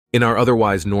In our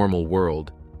otherwise normal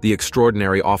world, the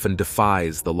extraordinary often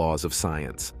defies the laws of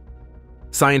science.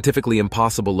 Scientifically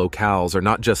impossible locales are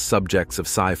not just subjects of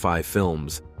sci-fi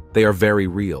films, they are very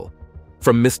real.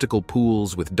 From mystical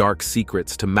pools with dark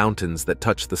secrets to mountains that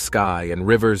touch the sky and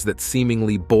rivers that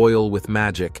seemingly boil with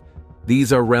magic,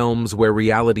 these are realms where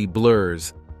reality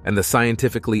blurs and the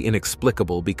scientifically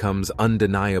inexplicable becomes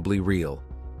undeniably real.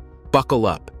 Buckle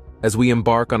up as we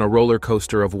embark on a roller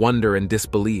coaster of wonder and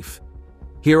disbelief.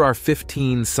 Here are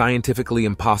 15 scientifically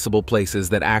impossible places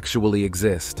that actually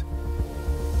exist.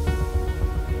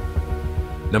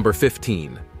 Number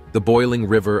 15. The boiling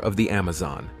river of the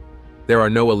Amazon. There are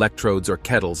no electrodes or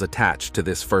kettles attached to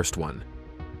this first one.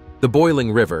 The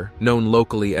boiling river, known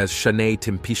locally as Shanay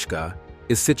Timpishka,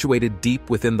 is situated deep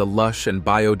within the lush and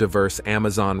biodiverse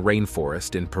Amazon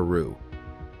rainforest in Peru.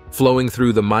 Flowing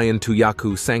through the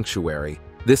Mayantuyacu sanctuary,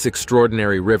 this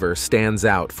extraordinary river stands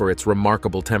out for its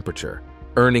remarkable temperature,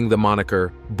 earning the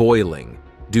moniker boiling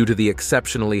due to the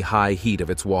exceptionally high heat of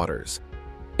its waters.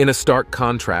 In a stark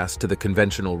contrast to the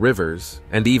conventional rivers,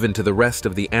 and even to the rest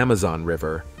of the Amazon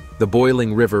River, the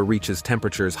boiling river reaches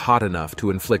temperatures hot enough to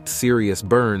inflict serious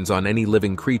burns on any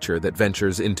living creature that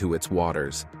ventures into its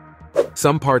waters.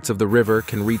 Some parts of the river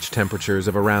can reach temperatures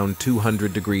of around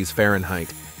 200 degrees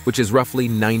Fahrenheit, which is roughly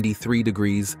 93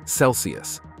 degrees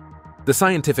Celsius. The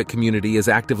scientific community is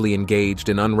actively engaged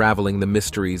in unraveling the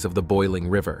mysteries of the boiling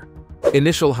river.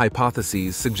 Initial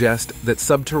hypotheses suggest that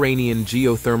subterranean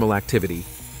geothermal activity,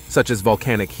 such as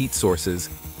volcanic heat sources,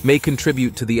 may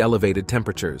contribute to the elevated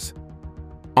temperatures.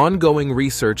 Ongoing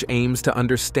research aims to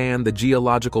understand the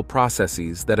geological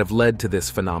processes that have led to this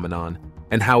phenomenon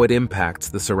and how it impacts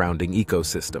the surrounding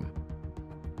ecosystem.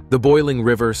 The boiling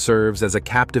river serves as a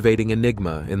captivating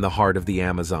enigma in the heart of the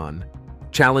Amazon,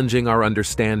 challenging our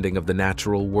understanding of the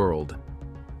natural world.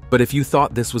 But if you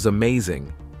thought this was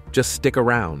amazing, just stick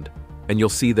around, and you'll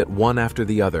see that one after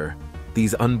the other,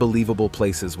 these unbelievable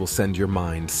places will send your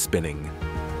mind spinning.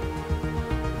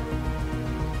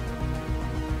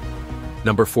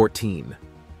 Number 14.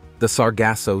 The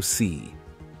Sargasso Sea.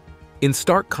 In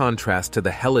stark contrast to the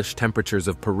hellish temperatures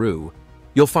of Peru,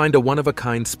 you'll find a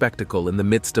one-of-a-kind spectacle in the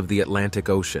midst of the Atlantic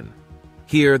Ocean.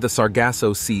 Here, the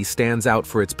Sargasso Sea stands out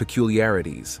for its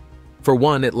peculiarities. For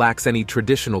one, it lacks any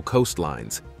traditional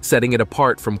coastlines, setting it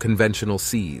apart from conventional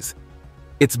seas.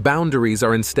 Its boundaries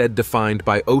are instead defined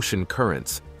by ocean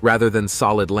currents, rather than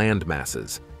solid land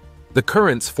masses. The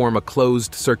currents form a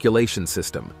closed circulation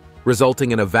system,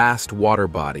 resulting in a vast water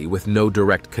body with no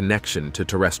direct connection to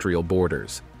terrestrial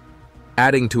borders.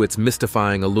 Adding to its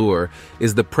mystifying allure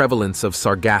is the prevalence of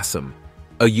sargassum,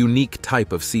 a unique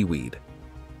type of seaweed.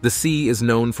 The sea is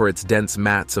known for its dense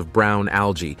mats of brown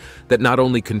algae that not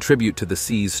only contribute to the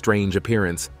sea's strange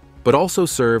appearance, but also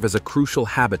serve as a crucial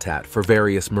habitat for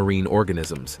various marine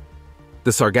organisms.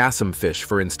 The sargassum fish,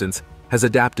 for instance, has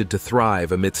adapted to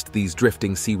thrive amidst these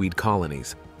drifting seaweed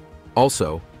colonies.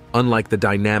 Also, unlike the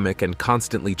dynamic and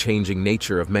constantly changing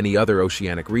nature of many other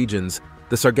oceanic regions,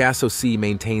 the Sargasso Sea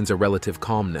maintains a relative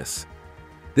calmness.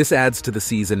 This adds to the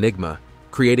sea's enigma,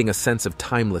 creating a sense of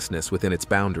timelessness within its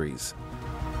boundaries.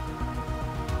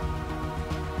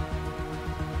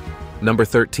 Number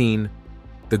 13.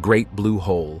 The Great Blue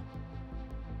Hole.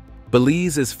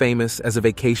 Belize is famous as a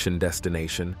vacation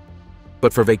destination,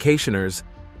 but for vacationers,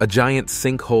 a giant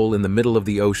sinkhole in the middle of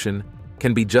the ocean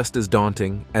can be just as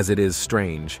daunting as it is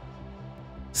strange.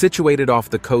 Situated off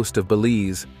the coast of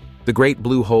Belize, the Great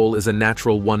Blue Hole is a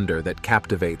natural wonder that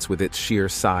captivates with its sheer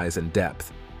size and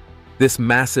depth. This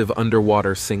massive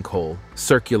underwater sinkhole,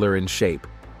 circular in shape,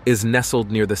 is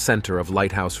nestled near the center of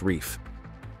Lighthouse Reef.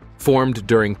 Formed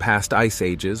during past ice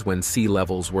ages when sea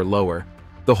levels were lower,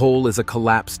 the hole is a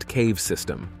collapsed cave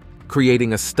system,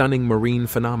 creating a stunning marine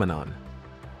phenomenon.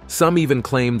 Some even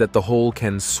claim that the hole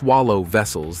can swallow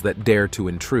vessels that dare to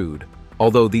intrude,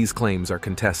 although these claims are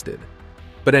contested.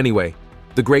 But anyway,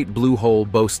 the Great Blue Hole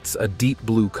boasts a deep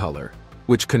blue color,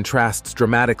 which contrasts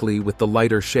dramatically with the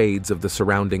lighter shades of the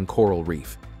surrounding coral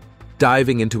reef.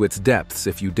 Diving into its depths,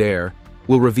 if you dare,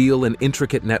 will reveal an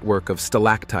intricate network of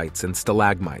stalactites and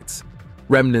stalagmites,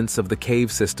 remnants of the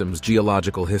cave system's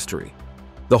geological history.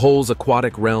 The hole's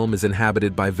aquatic realm is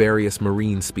inhabited by various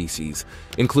marine species,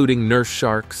 including nurse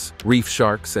sharks, reef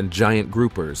sharks, and giant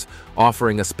groupers,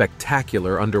 offering a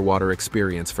spectacular underwater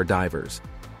experience for divers.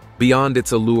 Beyond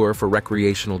its allure for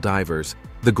recreational divers,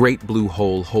 the Great Blue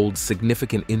Hole holds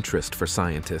significant interest for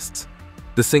scientists.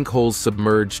 The sinkhole's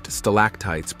submerged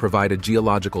stalactites provide a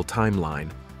geological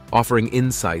timeline, offering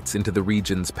insights into the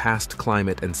region's past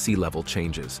climate and sea level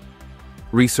changes.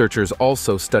 Researchers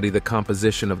also study the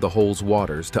composition of the hole's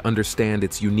waters to understand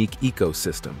its unique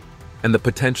ecosystem, and the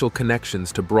potential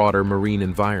connections to broader marine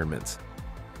environments.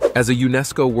 As a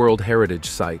UNESCO World Heritage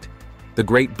Site, the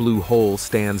Great Blue Hole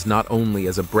stands not only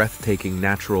as a breathtaking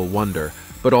natural wonder,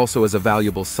 but also as a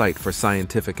valuable site for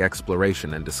scientific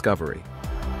exploration and discovery.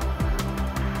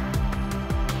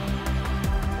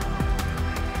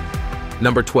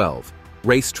 Number 12.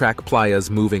 Racetrack Playa's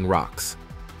Moving Rocks.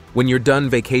 When you're done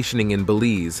vacationing in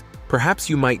Belize, perhaps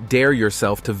you might dare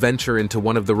yourself to venture into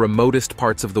one of the remotest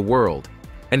parts of the world,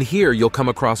 and here you'll come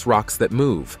across rocks that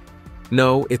move.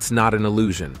 No, it's not an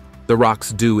illusion. The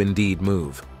rocks do indeed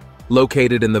move.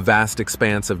 Located in the vast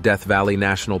expanse of Death Valley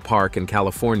National Park in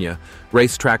California,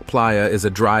 Racetrack Playa is a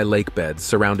dry lakebed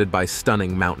surrounded by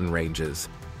stunning mountain ranges.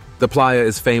 The playa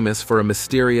is famous for a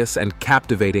mysterious and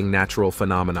captivating natural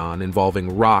phenomenon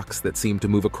involving rocks that seem to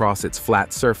move across its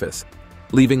flat surface,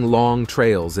 leaving long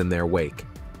trails in their wake.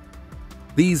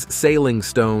 These sailing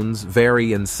stones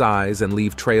vary in size and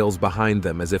leave trails behind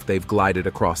them as if they've glided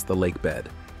across the lakebed.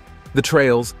 The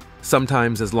trails,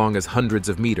 sometimes as long as hundreds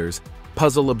of meters,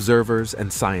 puzzle observers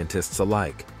and scientists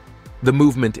alike. The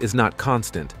movement is not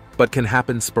constant, but can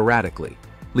happen sporadically,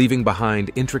 leaving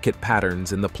behind intricate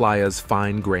patterns in the playa's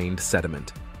fine-grained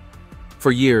sediment.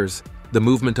 For years, the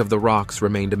movement of the rocks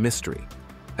remained a mystery,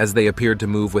 as they appeared to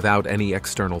move without any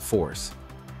external force.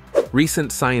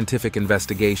 Recent scientific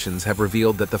investigations have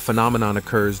revealed that the phenomenon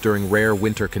occurs during rare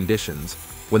winter conditions,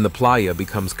 when the playa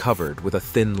becomes covered with a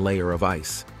thin layer of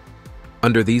ice.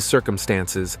 Under these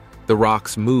circumstances, the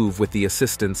rocks move with the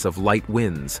assistance of light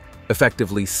winds,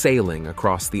 effectively sailing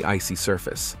across the icy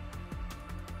surface.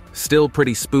 Still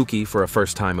pretty spooky for a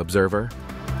first-time observer?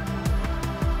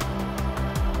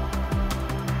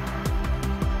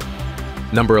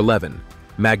 Number 11.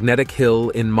 Magnetic Hill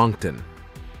in Moncton.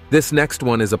 This next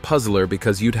one is a puzzler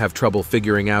because you'd have trouble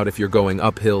figuring out if you're going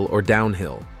uphill or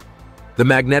downhill. The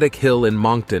Magnetic Hill in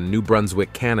Moncton, New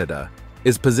Brunswick, Canada,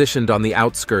 is positioned on the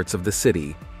outskirts of the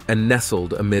city and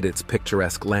nestled amid its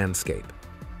picturesque landscape.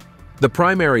 The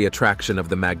primary attraction of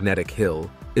the Magnetic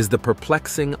Hill is the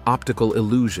perplexing optical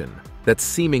illusion that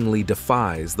seemingly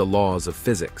defies the laws of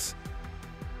physics.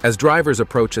 As drivers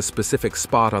approach a specific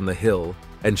spot on the hill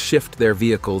and shift their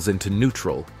vehicles into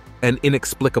neutral, an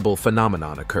inexplicable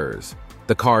phenomenon occurs.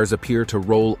 The cars appear to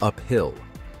roll uphill.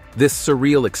 This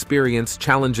surreal experience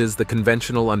challenges the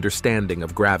conventional understanding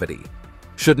of gravity.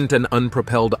 Shouldn't an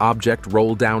unpropelled object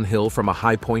roll downhill from a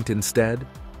high point instead?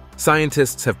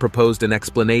 Scientists have proposed an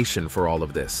explanation for all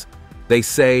of this. They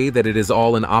say that it is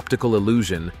all an optical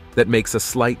illusion that makes a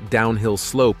slight downhill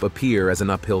slope appear as an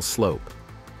uphill slope.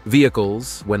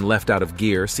 Vehicles, when left out of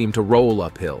gear, seem to roll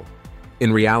uphill.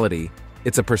 In reality,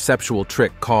 it's a perceptual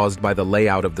trick caused by the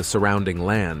layout of the surrounding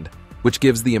land, which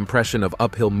gives the impression of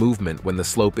uphill movement when the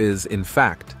slope is, in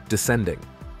fact, descending.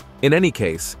 In any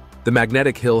case, the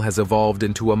Magnetic Hill has evolved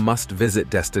into a must-visit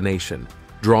destination,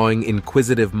 drawing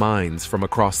inquisitive minds from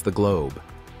across the globe.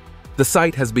 The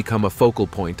site has become a focal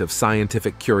point of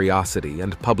scientific curiosity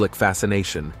and public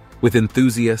fascination, with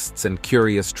enthusiasts and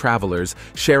curious travelers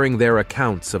sharing their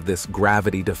accounts of this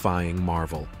gravity-defying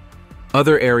marvel.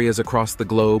 Other areas across the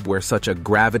globe where such a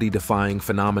gravity-defying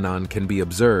phenomenon can be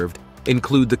observed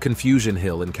include the Confusion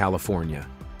Hill in California,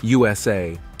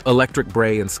 USA, Electric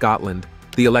Brae in Scotland,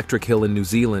 the Electric Hill in New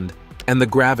Zealand, and the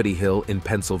Gravity Hill in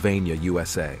Pennsylvania,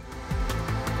 USA.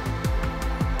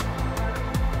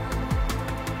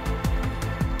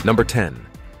 Number 10.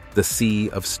 The Sea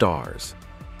of Stars.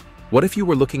 What if you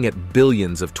were looking at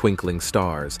billions of twinkling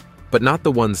stars, but not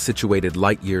the ones situated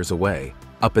light years away,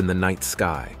 up in the night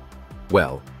sky?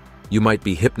 Well, you might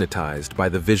be hypnotized by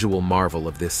the visual marvel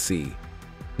of this sea.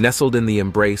 Nestled in the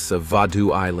embrace of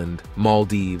Vaduz Island,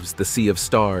 Maldives, the Sea of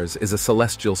Stars is a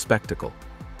celestial spectacle.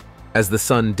 As the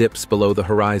sun dips below the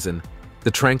horizon,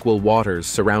 the tranquil waters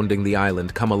surrounding the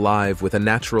island come alive with a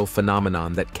natural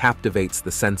phenomenon that captivates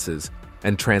the senses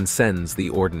and transcends the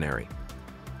ordinary.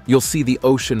 You'll see the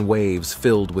ocean waves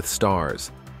filled with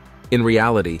stars. In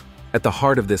reality, at the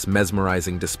heart of this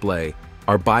mesmerizing display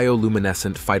are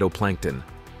bioluminescent phytoplankton,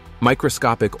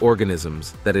 microscopic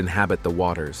organisms that inhabit the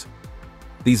waters.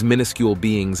 These minuscule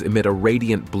beings emit a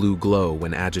radiant blue glow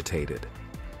when agitated.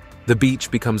 The beach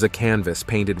becomes a canvas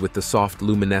painted with the soft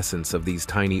luminescence of these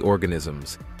tiny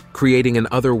organisms, creating an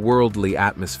otherworldly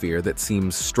atmosphere that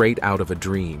seems straight out of a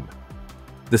dream.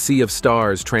 The Sea of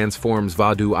Stars transforms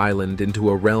Vaduz Island into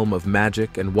a realm of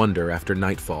magic and wonder after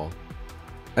nightfall.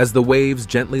 As the waves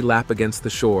gently lap against the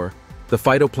shore, the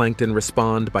phytoplankton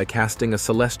respond by casting a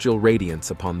celestial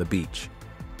radiance upon the beach.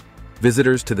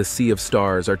 Visitors to the Sea of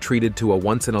Stars are treated to a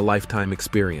once-in-a-lifetime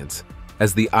experience,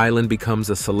 as the island becomes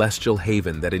a celestial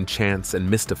haven that enchants and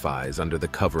mystifies under the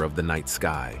cover of the night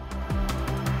sky.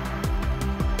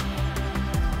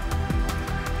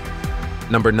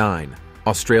 Number 9.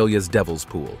 Australia's Devil's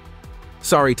Pool.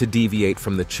 Sorry to deviate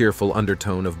from the cheerful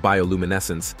undertone of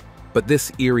bioluminescence, but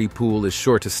this eerie pool is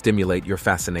sure to stimulate your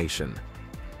fascination.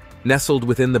 Nestled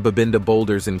within the Babinda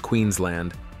boulders in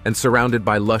Queensland and surrounded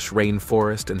by lush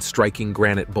rainforest and striking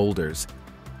granite boulders,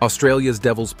 Australia's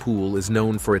Devil's Pool is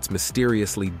known for its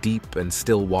mysteriously deep and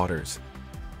still waters.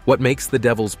 What makes the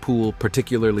Devil's Pool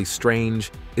particularly strange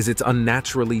is its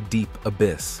unnaturally deep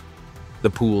abyss. The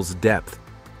pool's depth,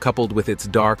 coupled with its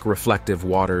dark, reflective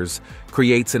waters,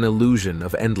 creates an illusion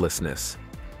of endlessness.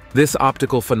 This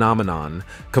optical phenomenon,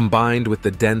 combined with the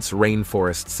dense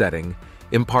rainforest setting,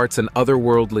 imparts an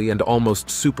otherworldly and almost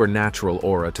supernatural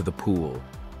aura to the pool.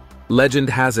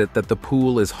 Legend has it that the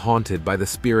pool is haunted by the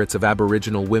spirits of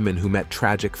Aboriginal women who met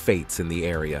tragic fates in the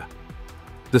area.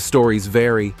 The stories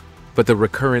vary, but the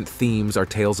recurrent themes are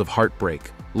tales of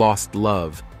heartbreak, lost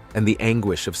love, and the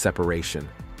anguish of separation.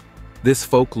 This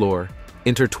folklore,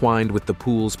 intertwined with the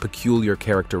pool's peculiar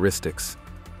characteristics,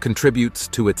 contributes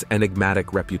to its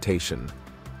enigmatic reputation.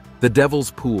 The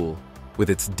Devil's Pool, with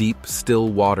its deep, still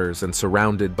waters and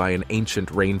surrounded by an ancient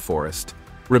rainforest,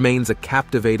 remains a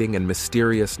captivating and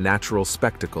mysterious natural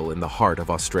spectacle in the heart of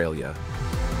Australia.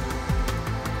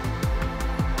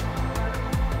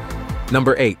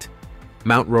 Number 8.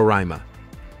 Mount Roraima.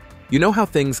 You know how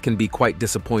things can be quite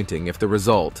disappointing if the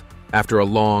result, after a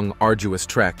long, arduous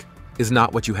trek, is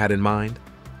not what you had in mind?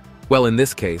 Well, in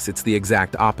this case, it's the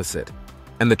exact opposite,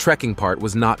 and the trekking part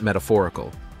was not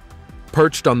metaphorical.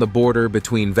 Perched on the border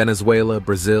between Venezuela,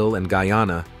 Brazil, and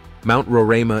Guyana, Mount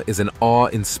Roraima is an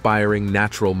awe-inspiring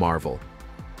natural marvel.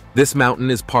 This mountain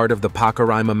is part of the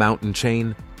Pacaraima mountain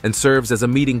chain and serves as a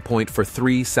meeting point for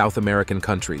 3 South American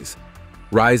countries.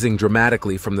 Rising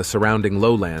dramatically from the surrounding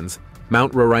lowlands,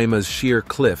 Mount Roraima's sheer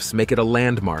cliffs make it a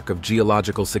landmark of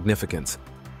geological significance.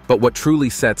 But what truly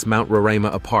sets Mount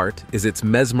Roraima apart is its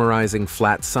mesmerizing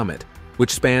flat summit,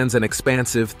 which spans an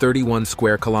expansive 31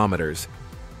 square kilometers.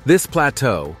 This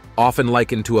plateau, often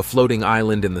likened to a floating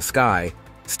island in the sky,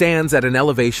 stands at an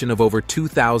elevation of over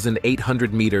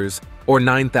 2,800 meters or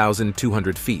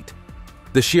 9,200 feet.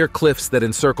 The sheer cliffs that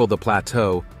encircle the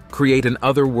plateau create an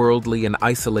otherworldly and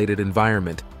isolated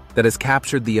environment that has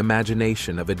captured the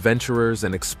imagination of adventurers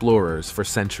and explorers for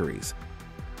centuries.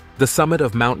 The summit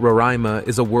of Mount Roraima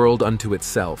is a world unto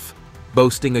itself,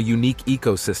 boasting a unique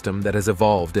ecosystem that has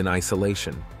evolved in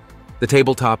isolation. The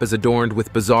tabletop is adorned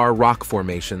with bizarre rock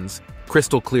formations,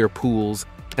 crystal-clear pools,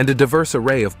 and a diverse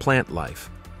array of plant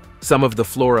life. Some of the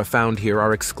flora found here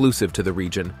are exclusive to the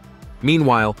region.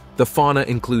 Meanwhile, the fauna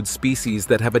includes species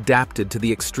that have adapted to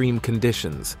the extreme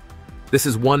conditions. This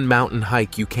is one mountain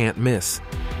hike you can't miss.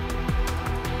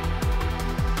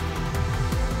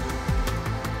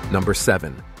 Number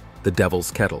 7. The Devil's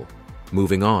Kettle.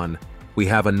 Moving on, we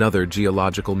have another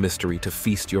geological mystery to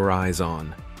feast your eyes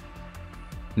on.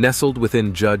 Nestled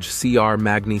within Judge C.R.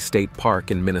 Magny State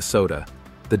Park in Minnesota,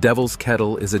 the Devil's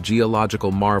Kettle is a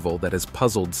geological marvel that has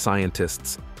puzzled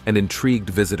scientists and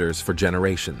intrigued visitors for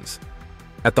generations.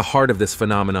 At the heart of this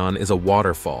phenomenon is a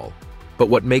waterfall, but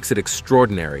what makes it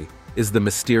extraordinary is the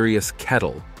mysterious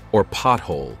kettle, or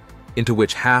pothole, into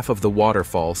which half of the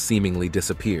waterfall seemingly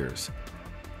disappears.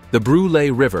 The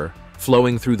Brule River,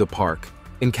 flowing through the park,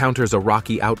 encounters a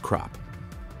rocky outcrop.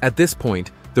 At this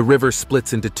point, the river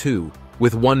splits into two,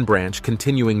 with one branch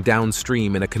continuing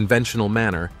downstream in a conventional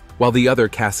manner, while the other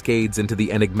cascades into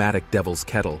the enigmatic Devil's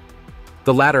Kettle.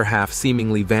 The latter half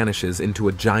seemingly vanishes into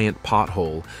a giant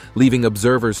pothole, leaving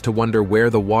observers to wonder where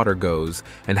the water goes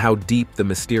and how deep the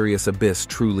mysterious abyss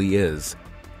truly is.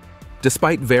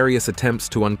 Despite various attempts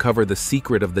to uncover the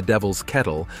secret of the Devil's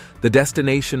Kettle, the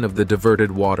destination of the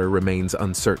diverted water remains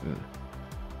uncertain.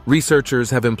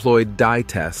 Researchers have employed dye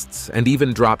tests and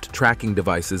even dropped tracking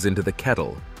devices into the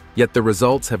kettle, yet the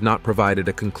results have not provided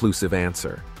a conclusive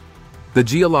answer. The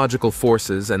geological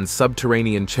forces and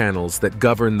subterranean channels that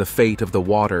govern the fate of the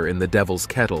water in the Devil's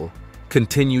Kettle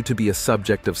continue to be a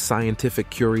subject of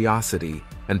scientific curiosity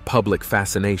and public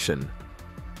fascination.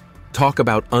 Talk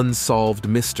about unsolved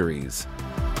mysteries.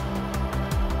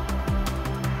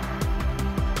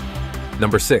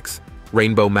 Number 6.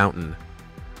 Rainbow Mountain.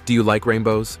 Do you like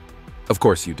rainbows? Of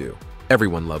course you do.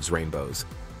 Everyone loves rainbows.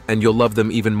 And you'll love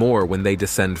them even more when they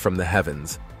descend from the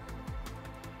heavens.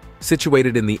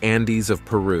 Situated in the Andes of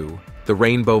Peru, the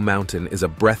Rainbow Mountain is a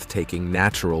breathtaking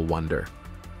natural wonder.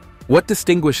 What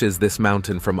distinguishes this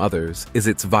mountain from others is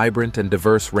its vibrant and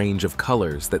diverse range of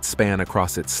colors that span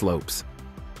across its slopes.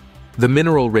 The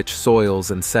mineral-rich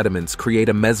soils and sediments create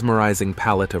a mesmerizing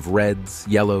palette of reds,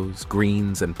 yellows,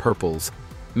 greens, and purples,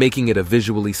 making it a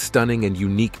visually stunning and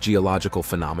unique geological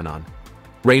phenomenon.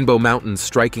 Rainbow Mountain's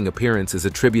striking appearance is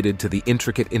attributed to the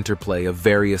intricate interplay of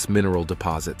various mineral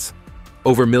deposits.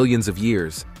 Over millions of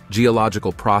years,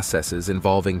 geological processes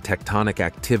involving tectonic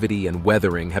activity and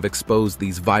weathering have exposed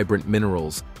these vibrant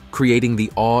minerals, creating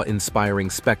the awe-inspiring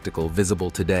spectacle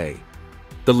visible today.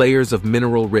 The layers of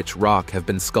mineral-rich rock have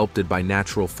been sculpted by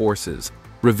natural forces,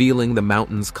 revealing the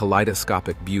mountain's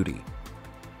kaleidoscopic beauty.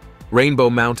 Rainbow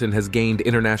Mountain has gained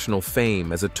international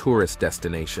fame as a tourist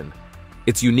destination.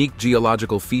 Its unique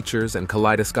geological features and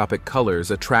kaleidoscopic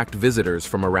colors attract visitors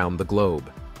from around the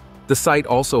globe. The site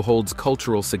also holds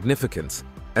cultural significance,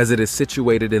 as it is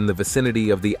situated in the vicinity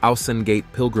of the Gate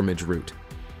pilgrimage route,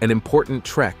 an important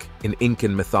trek in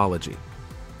Incan mythology.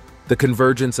 The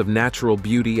convergence of natural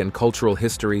beauty and cultural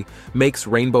history makes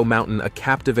Rainbow Mountain a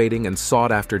captivating and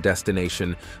sought-after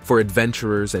destination for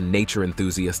adventurers and nature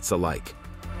enthusiasts alike.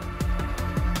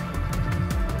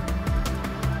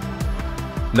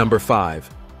 Number 5.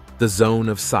 The Zone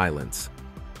of Silence.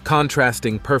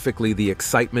 Contrasting perfectly the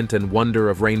excitement and wonder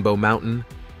of Rainbow Mountain,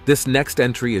 this next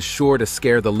entry is sure to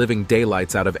scare the living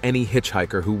daylights out of any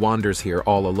hitchhiker who wanders here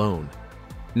all alone.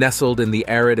 Nestled in the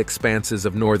arid expanses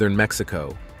of northern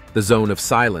Mexico, the Zone of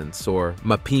Silence, or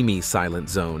Mapimi Silent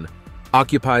Zone,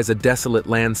 occupies a desolate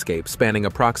landscape spanning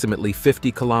approximately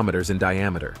 50 kilometers in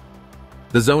diameter.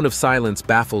 The Zone of Silence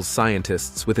baffles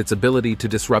scientists with its ability to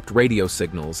disrupt radio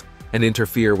signals and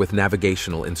interfere with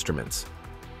navigational instruments.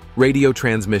 Radio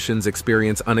transmissions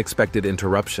experience unexpected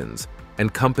interruptions,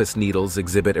 and compass needles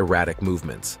exhibit erratic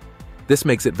movements. This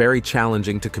makes it very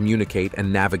challenging to communicate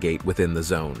and navigate within the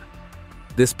zone.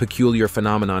 This peculiar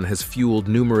phenomenon has fueled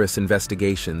numerous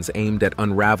investigations aimed at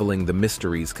unraveling the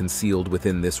mysteries concealed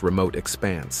within this remote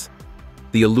expanse.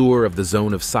 The allure of the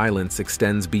Zone of Silence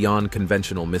extends beyond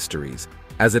conventional mysteries,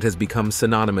 as it has become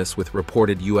synonymous with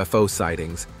reported UFO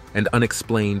sightings and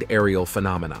unexplained aerial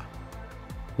phenomena.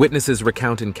 Witnesses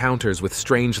recount encounters with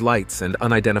strange lights and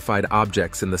unidentified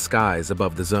objects in the skies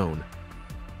above the zone.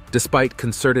 Despite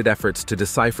concerted efforts to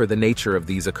decipher the nature of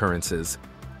these occurrences,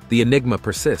 the enigma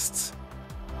persists.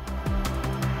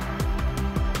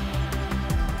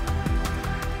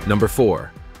 Number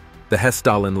 4. The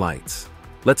Hessdalen Lights.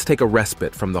 Let's take a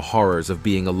respite from the horrors of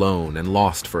being alone and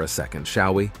lost for a second,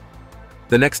 shall we?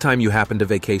 The next time you happen to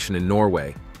vacation in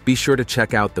Norway, be sure to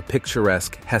check out the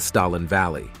picturesque Hessdalen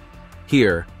Valley.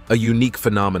 Here, a unique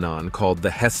phenomenon called the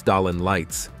Hessdalen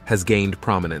Lights has gained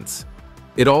prominence.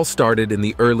 It all started in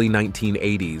the early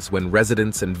 1980s when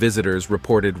residents and visitors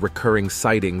reported recurring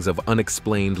sightings of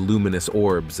unexplained luminous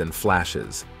orbs and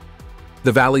flashes.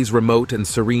 The valley's remote and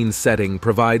serene setting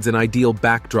provides an ideal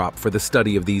backdrop for the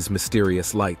study of these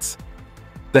mysterious lights.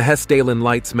 The Hessdalen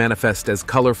Lights manifest as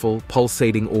colorful,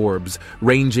 pulsating orbs,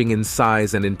 ranging in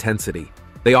size and intensity.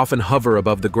 They often hover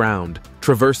above the ground,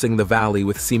 traversing the valley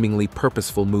with seemingly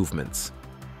purposeful movements.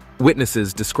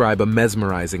 Witnesses describe a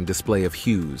mesmerizing display of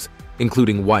hues,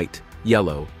 including white,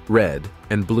 yellow, red,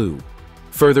 and blue,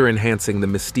 further enhancing the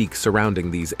mystique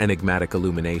surrounding these enigmatic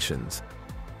illuminations.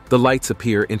 The lights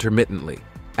appear intermittently,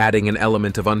 adding an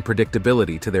element of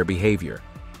unpredictability to their behavior.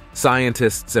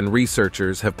 Scientists and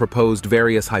researchers have proposed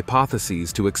various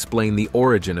hypotheses to explain the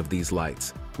origin of these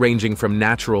lights, ranging from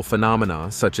natural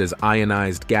phenomena such as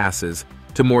ionized gases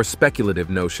to more speculative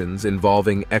notions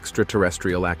involving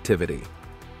extraterrestrial activity.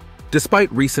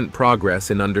 Despite recent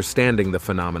progress in understanding the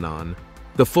phenomenon,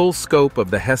 the full scope of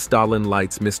the Hessdalen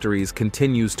Lights mysteries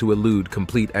continues to elude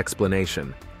complete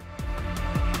explanation.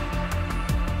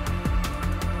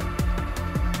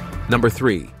 Number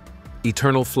 3.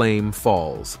 Eternal Flame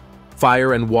Falls.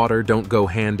 Fire and water don't go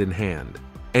hand in hand.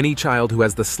 Any child who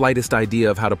has the slightest idea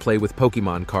of how to play with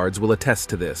Pokemon cards will attest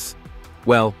to this.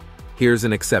 Well, here's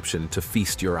an exception to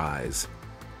feast your eyes.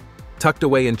 Tucked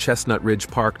away in Chestnut Ridge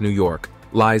Park, New York,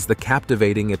 lies the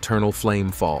captivating Eternal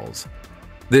Flame Falls.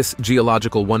 This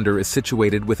geological wonder is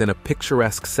situated within a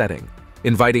picturesque setting,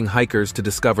 inviting hikers to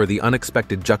discover the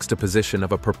unexpected juxtaposition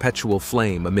of a perpetual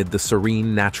flame amid the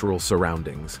serene natural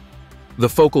surroundings. The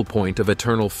focal point of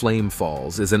Eternal Flame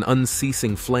Falls is an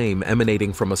unceasing flame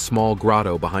emanating from a small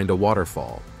grotto behind a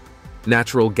waterfall.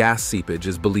 Natural gas seepage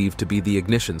is believed to be the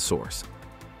ignition source.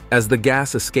 As the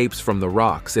gas escapes from the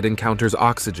rocks, it encounters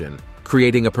oxygen,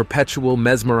 creating a perpetual,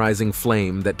 mesmerizing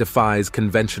flame that defies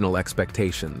conventional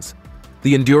expectations.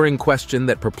 The enduring question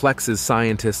that perplexes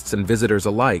scientists and visitors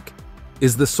alike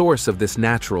is the source of this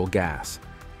natural gas.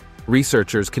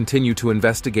 Researchers continue to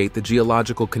investigate the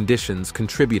geological conditions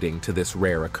contributing to this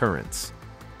rare occurrence.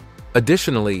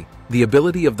 Additionally, the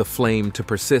ability of the flame to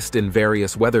persist in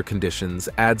various weather conditions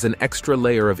adds an extra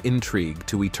layer of intrigue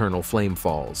to Eternal Flame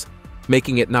Falls,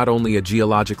 making it not only a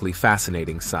geologically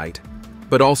fascinating site,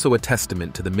 but also a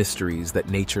testament to the mysteries that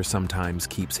nature sometimes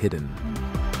keeps hidden.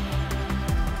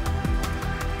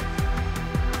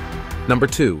 Number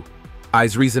 2.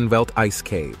 Eisriesenwelt Ice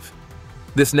Cave.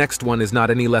 This next one is not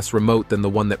any less remote than the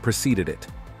one that preceded it.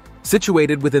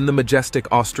 Situated within the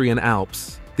majestic Austrian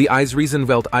Alps, the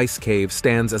Eisriesenwelt Ice Cave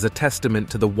stands as a testament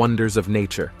to the wonders of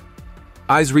nature.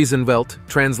 Eisriesenwelt,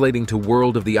 translating to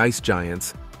World of the Ice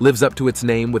Giants, lives up to its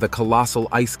name with a colossal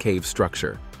ice cave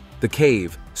structure. The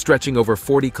cave, stretching over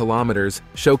 40 kilometers,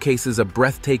 showcases a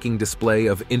breathtaking display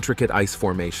of intricate ice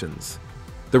formations.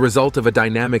 The result of a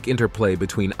dynamic interplay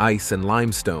between ice and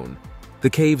limestone, the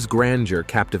cave's grandeur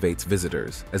captivates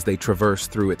visitors as they traverse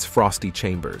through its frosty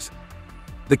chambers.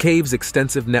 The cave's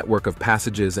extensive network of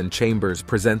passages and chambers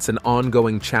presents an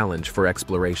ongoing challenge for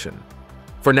exploration.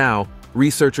 For now,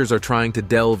 researchers are trying to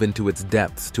delve into its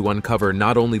depths to uncover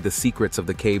not only the secrets of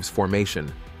the cave's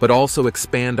formation, but also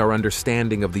expand our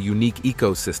understanding of the unique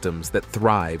ecosystems that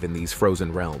thrive in these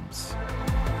frozen realms.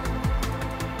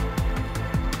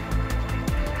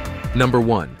 Number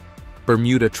 1.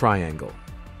 Bermuda Triangle.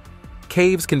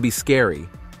 Caves can be scary,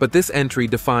 but this entry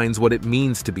defines what it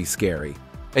means to be scary,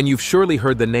 and you've surely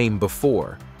heard the name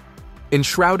before.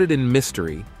 Enshrouded in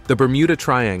mystery, the Bermuda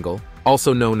Triangle,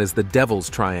 also known as the Devil's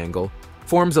Triangle,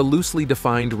 forms a loosely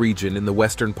defined region in the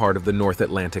western part of the North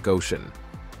Atlantic Ocean.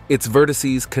 Its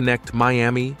vertices connect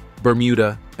Miami,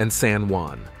 Bermuda, and San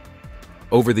Juan.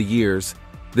 Over the years,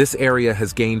 this area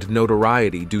has gained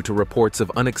notoriety due to reports of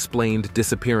unexplained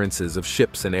disappearances of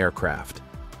ships and aircraft.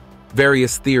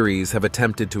 Various theories have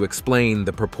attempted to explain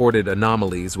the purported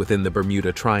anomalies within the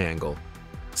Bermuda Triangle.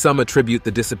 Some attribute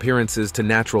the disappearances to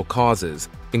natural causes,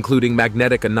 including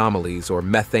magnetic anomalies or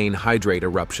methane hydrate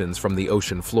eruptions from the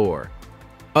ocean floor.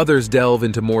 Others delve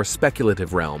into more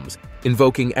speculative realms,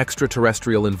 invoking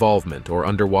extraterrestrial involvement or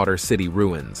underwater city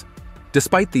ruins.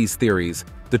 Despite these theories,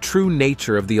 the true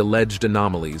nature of the alleged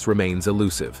anomalies remains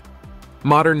elusive.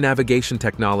 Modern navigation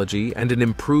technology and an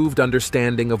improved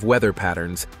understanding of weather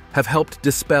patterns have helped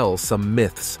dispel some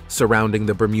myths surrounding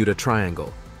the Bermuda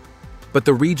Triangle. But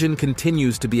the region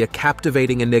continues to be a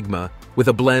captivating enigma with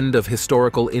a blend of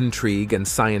historical intrigue and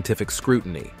scientific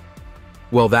scrutiny.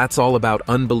 Well, that's all about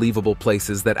unbelievable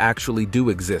places that actually do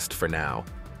exist for now.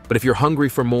 But if you're hungry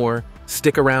for more,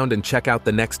 stick around and check out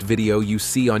the next video you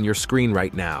see on your screen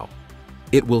right now.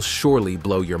 It will surely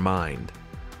blow your mind.